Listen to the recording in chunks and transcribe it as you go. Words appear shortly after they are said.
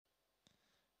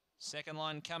Second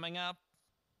line coming up.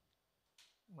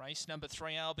 Race number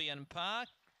 3, Albion-Park.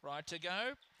 Right to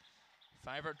go.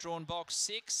 Favourite drawn box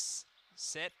 6.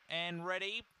 Set and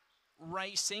ready.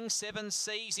 Racing 7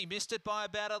 C's. He missed it by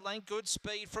about a length. Good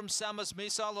speed from Summers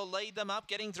Missile will lead them up.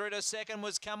 Getting through to second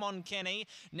was Come On Kenny.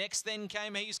 Next then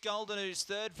came He's Golden, who's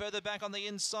third. Further back on the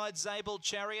inside, Zabel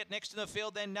Chariot. Next in the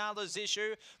field then Nala's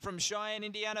Issue from Cheyenne,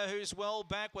 Indiana, who's well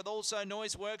back with also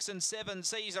Noise Works and 7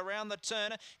 C's around the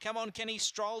turn. Come On Kenny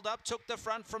strolled up, took the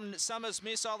front from Summers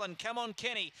Missile, and Come On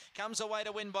Kenny comes away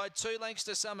to win by 2 lengths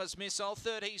to Summers Missile.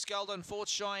 Third He's Golden, fourth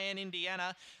Cheyenne,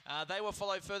 Indiana. They were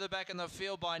followed further back in the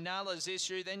field by Nala's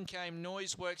Issue. Then came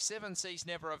Noise Works. 7 C's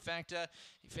never a factor.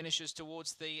 He finishes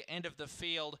towards the end of the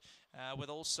field with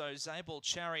also Zabel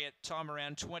Chariot, time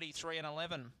around 23 and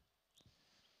 11.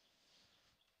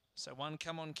 So 1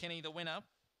 Come On Kenny the winner.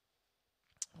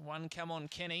 1 Come On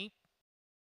Kenny